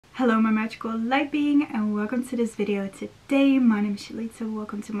Hello my magical light being, and welcome to this video today. My name is Shalita.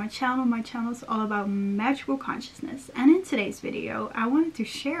 Welcome to my channel. My channel is all about magical consciousness, and in today's video I wanted to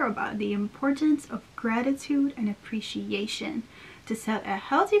share about the importance of gratitude and appreciation to set a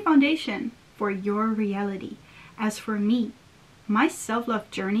healthy foundation for your reality. As for me, my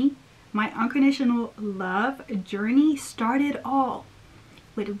self-love journey, my unconditional love journey started all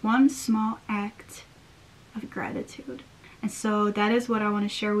with one small act of gratitude. And so that is what I want to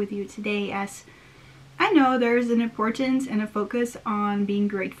share with you today, as I know there's an importance and a focus on being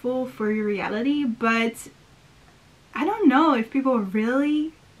grateful for your reality, but I don't know if people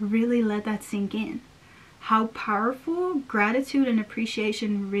really let that sink in. How powerful gratitude and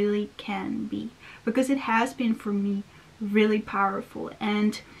appreciation really can be, because it has been for me really powerful.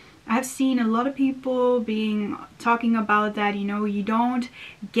 And I've seen a lot of people talking about that, you don't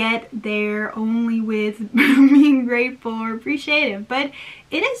get there only with being grateful or appreciative, but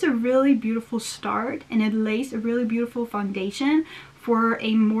it is a really beautiful start, and it lays a really beautiful foundation for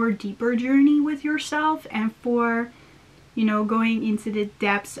a more deeper journey with yourself, and for going into the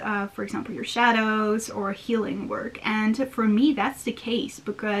depths of, for example, your shadows or healing work. And for me, that's the case,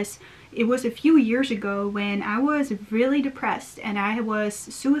 because it was a few years ago when I was really depressed and I was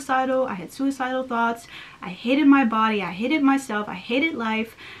suicidal. I had suicidal thoughts. I hated my body. I hated myself. I hated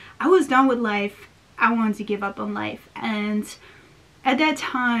life. I was done with life. I wanted to give up on life. And at that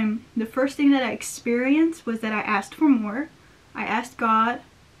time, the first thing that I experienced was that I asked for more. I asked God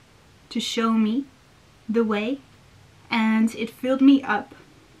to show me the way, and it filled me up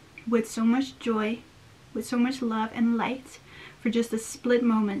with so much joy, with so much love and light for just a split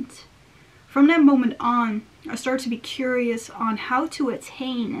moment. From that moment on, I started to be curious on how to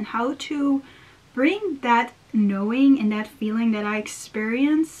attain and how to bring that knowing and that feeling that I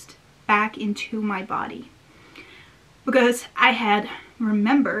experienced back into my body. Because I had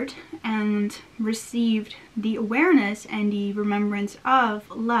remembered and received the awareness and the remembrance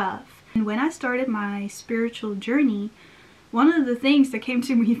of love. And when I started my spiritual journey, one of the things that came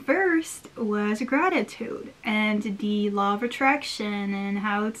to me first was gratitude and the law of attraction and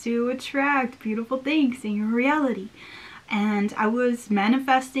how to attract beautiful things in your reality. And I was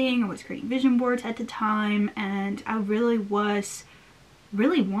manifesting, I was creating vision boards at the time, and I really was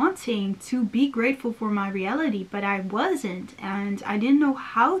wanting to be grateful for my reality, but I wasn't, and I didn't know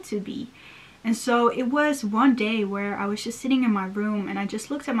how to be. And so it was one day where I was just sitting in my room and I just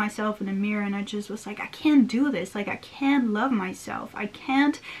looked at myself in the mirror and I just was like, I can't do this. Like, I can't love myself. I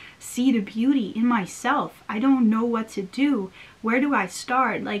can't see the beauty in myself. I don't know what to do. Where do I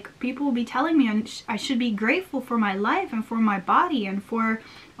start? Like, people will be telling me I should be grateful for my life and for my body and for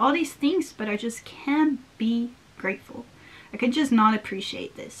all these things, but I just can't be grateful. I can just not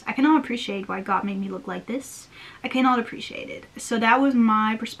appreciate this. I cannot appreciate why God made me look like this. I cannot appreciate it. So that was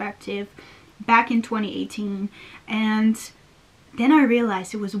my perspective back in 2018, and then I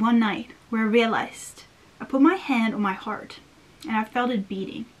realized, it was one night where I put my hand on my heart and I felt it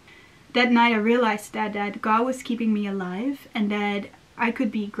beating. That night I realized that God was keeping me alive and that I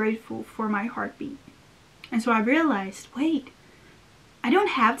could be grateful for my heartbeat. And so I realized, wait, I don't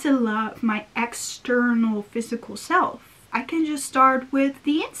have to love my external physical self. I can just start with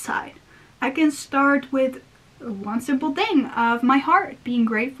the inside. I can start with one simple thing of my heart, being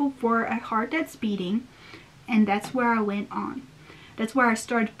grateful for a heart that's beating. And that's where I went on. That's where I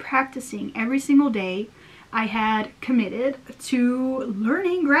started practicing every single day. I had committed to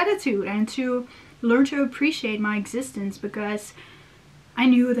learning gratitude and to learn to appreciate my existence, because I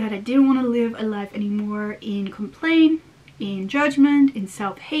knew that I didn't want to live a life anymore in complaint, in judgment, in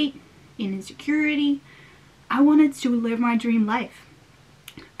self-hate, in insecurity. I wanted to live my dream life.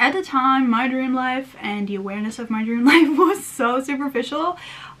 At the time, my dream life and the awareness of my dream life was so superficial.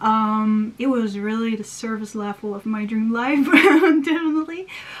 It was really the surface level of my dream life, definitely.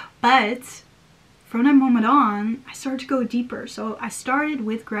 But from that moment on, I started to go deeper. So I started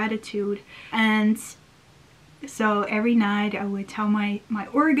with gratitude, and so every night I would tell my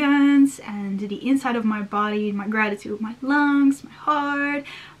organs and the inside of my body my gratitude, my lungs, my heart,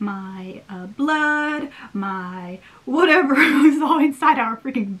 my blood, my whatever was all inside our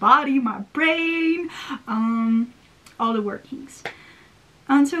freaking body, my brain, all the workings.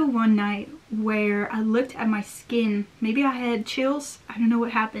 Until one night where I looked at my skin. Maybe I had chills, I don't know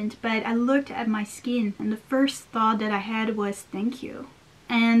what happened, but I looked at my skin and the first thought that I had was thank you.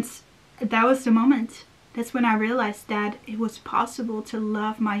 And that was the moment. That's when I realized that it was possible to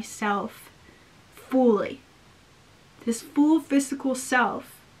love myself fully. This full physical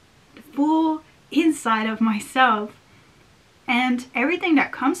self, the full inside of myself, and everything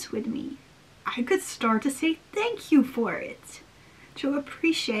that comes with me. I could start to say thank you for it. to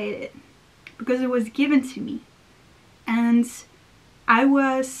appreciate it because it was given to me. And I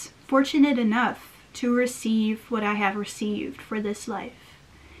was fortunate enough to receive what I have received for this life,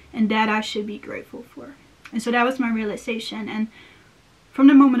 and that I should be grateful for. And so that was my realization. And from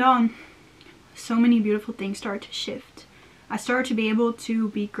the moment on, so many beautiful things started to shift. I started to be able to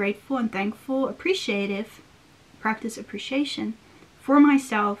be grateful and thankful, appreciative, practice appreciation for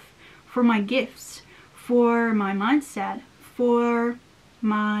myself, for my gifts, for my mindset, for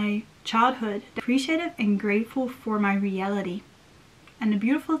my childhood, appreciative and grateful for my reality. And the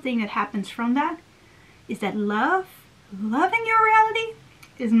beautiful thing that happens from that is that loving your reality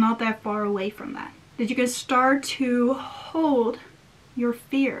is not that far away from that. That you can start to hold your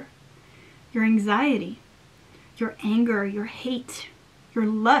fear, your anxiety, your anger, your hate, your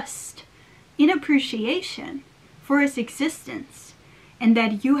lust in appreciation for its existence, and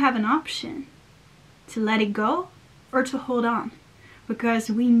that you have an option to let it go or to hold on. Because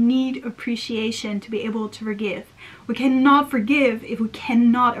we need appreciation to be able to forgive. We cannot forgive if we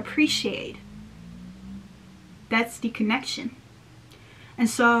cannot appreciate. That's the connection. And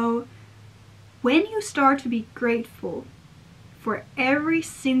so when you start to be grateful for every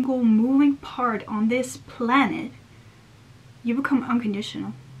single moving part on this planet, you become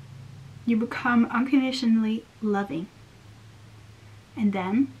unconditional. You become unconditionally loving. And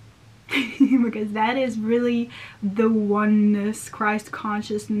then, because that is really the oneness, Christ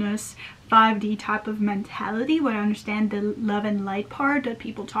consciousness, 5D type of mentality, where I understand the love and light part that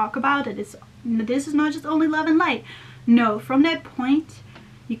people talk about, that this is not just only love and light. No, from that point,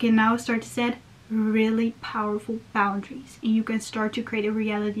 you can now start to set really powerful boundaries, and you can start to create a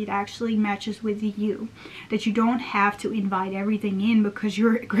reality that actually matches with you, that you don't have to invite everything in because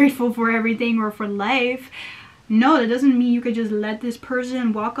you're grateful for everything or for life. No, that doesn't mean you could just let this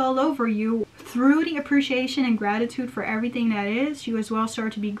person walk all over you. Through the appreciation and gratitude for everything that is, you as well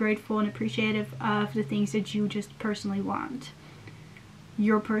start to be grateful and appreciative of the things that you just personally want.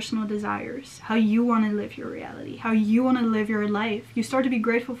 Your personal desires, how you want to live your reality, how you want to live your life. You start to be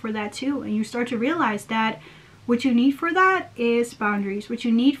grateful for that too, and you start to realize that what you need for that is boundaries. What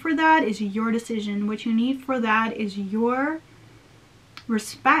you need for that is your decision. What you need for that is your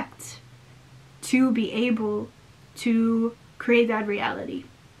respect to be able to create that reality.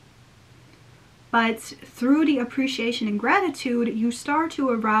 But through the appreciation and gratitude, you start to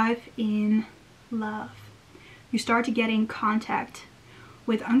arrive in love. You start to get in contact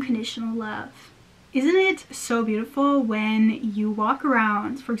with unconditional love. Isn't it so beautiful when you walk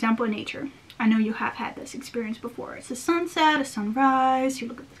around, for example, in nature? I know you have had this experience before. It's a sunset, a sunrise, you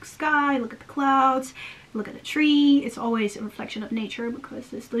look at the sky, look at the clouds, look at a tree. It's always a reflection of nature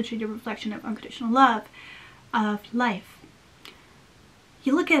because it's literally the reflection of unconditional love, of life.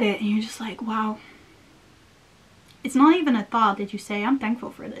 You look at it and you're just like, wow. It's not even a thought that you say, I'm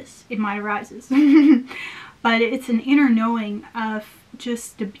thankful for this. It might arises. But it's an inner knowing of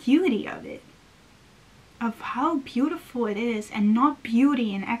just the beauty of it, of how beautiful it is, and not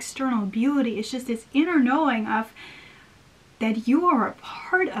beauty and external beauty. It's just this inner knowing of that you are a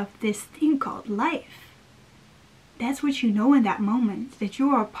part of this thing called life. That's what you know in that moment, that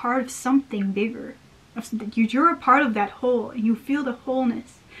you are a part of something bigger, that you're a part of that whole, and you feel the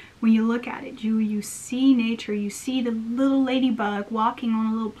wholeness when you look at it. You see nature, you see the little ladybug walking on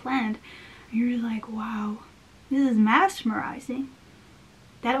a little plant, and you're just like, wow, this is mesmerizing.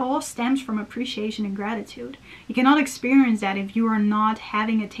 That all stems from appreciation and gratitude. You cannot experience that if you are not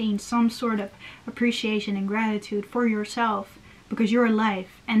having attained some sort of appreciation and gratitude for yourself, because you're alive,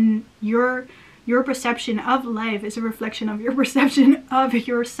 and your perception of life is a reflection of your perception of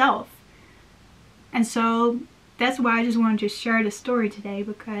yourself. And so that's why I just wanted to share this story today,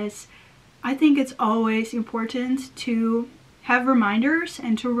 because I think it's always important to have reminders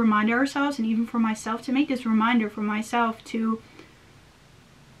and to remind ourselves, and even for myself, to make this reminder for myself to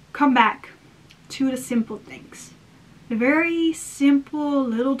come back to the simple things. The very simple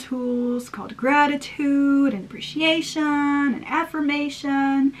little tools called gratitude and appreciation and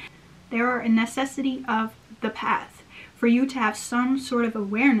affirmation. They are a necessity of the path for you to have some sort of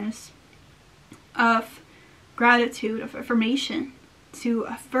awareness of gratitude, of affirmation, to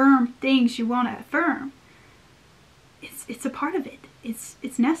affirm things you want to affirm. It's a part of it.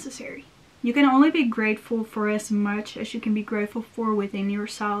 It's necessary. You can only be grateful for as much as you can be grateful for within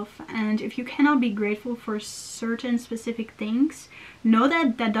yourself. And if you cannot be grateful for certain specific things, know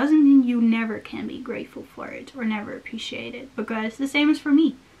that that doesn't mean you never can be grateful for it or never appreciate it. Because the same is for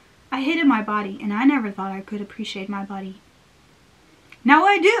me. I hated my body, and I never thought I could appreciate my body. Now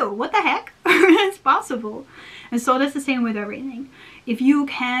I do. What the heck? It's possible. And so that's the same with everything. If you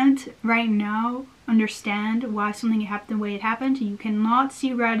can't right now understand why something happened the way it happened, you cannot see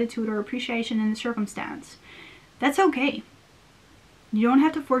gratitude or appreciation in the circumstance, that's okay. You don't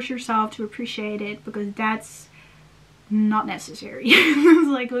have to force yourself to appreciate it, because that's not necessary. It's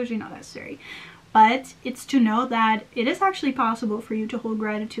like literally not necessary. But it's to know that it is actually possible for you to hold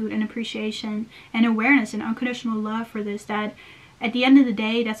gratitude and appreciation and awareness and unconditional love for this, that at the end of the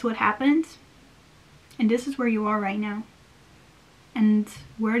day, that's what happened. And this is where you are right now. And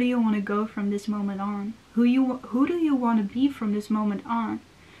where do you want to go from this moment on? Who do you want to be from this moment on?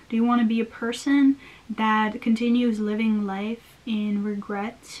 Do you want to be a person that continues living life in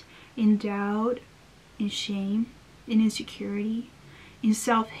regret, in doubt, in shame, in insecurity, in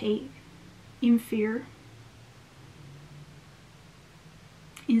self-hate, in fear,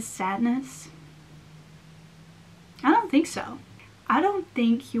 in sadness? I don't think so. I don't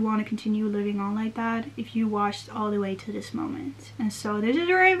think you want to continue living on like that if you watched all the way to this moment. And so this is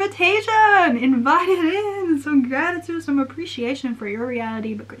your invitation. Invited in some gratitude, some appreciation for your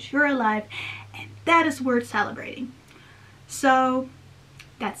reality, because you're alive, and that is worth celebrating. So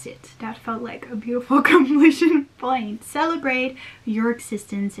that's it. That felt like a beautiful completion point. Celebrate your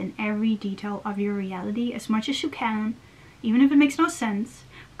existence in every detail of your reality as much as you can, even if it makes no sense,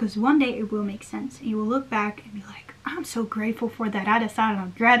 because one day it will make sense, and you will look back and be like, I'm so grateful for that. I decided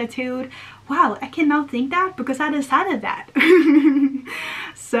on gratitude. Wow, I can now think that because I decided that.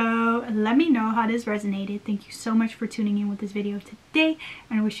 So let me know how this resonated. Thank you so much for tuning in with this video today,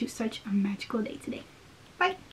 and I wish you such a magical day today. Bye.